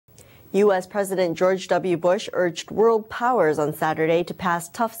U.S. President George W. Bush urged world powers on Saturday to pass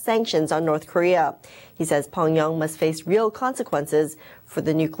tough sanctions on North Korea. He says Pyongyang must face real consequences for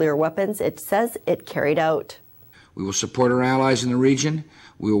the nuclear weapons it says it carried out. We will support our allies in the region.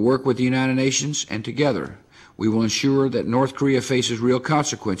 We will work with the United Nations, and together we will ensure that North Korea faces real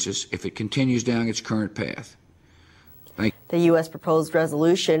consequences if it continues down its current path. Thank you. The U.S. proposed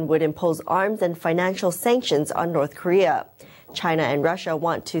resolution would impose arms and financial sanctions on North Korea. China and Russia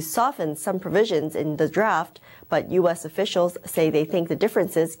want to soften some provisions in the draft, but U.S. officials say they think the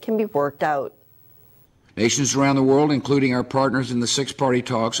differences can be worked out. Nations around the world, including our partners in the six-party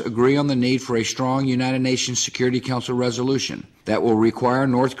talks, agree on the need for a strong United Nations Security Council resolution that will require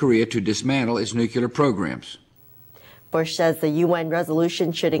North Korea to dismantle its nuclear programs. Bush says the UN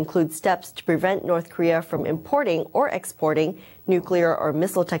resolution should include steps to prevent North Korea from importing or exporting nuclear or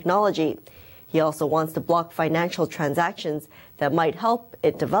missile technology. He also wants to block financial transactions that might help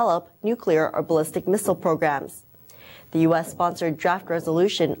it develop nuclear or ballistic missile programs. The U.S.-sponsored draft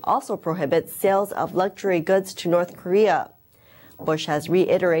resolution also prohibits sales of luxury goods to North Korea. Bush has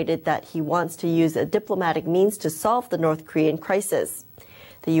reiterated that he wants to use a diplomatic means to solve the North Korean crisis.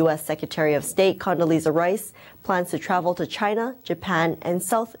 The U.S. Secretary of State Condoleezza Rice plans to travel to China, Japan, and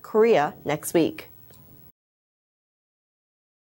South Korea next week.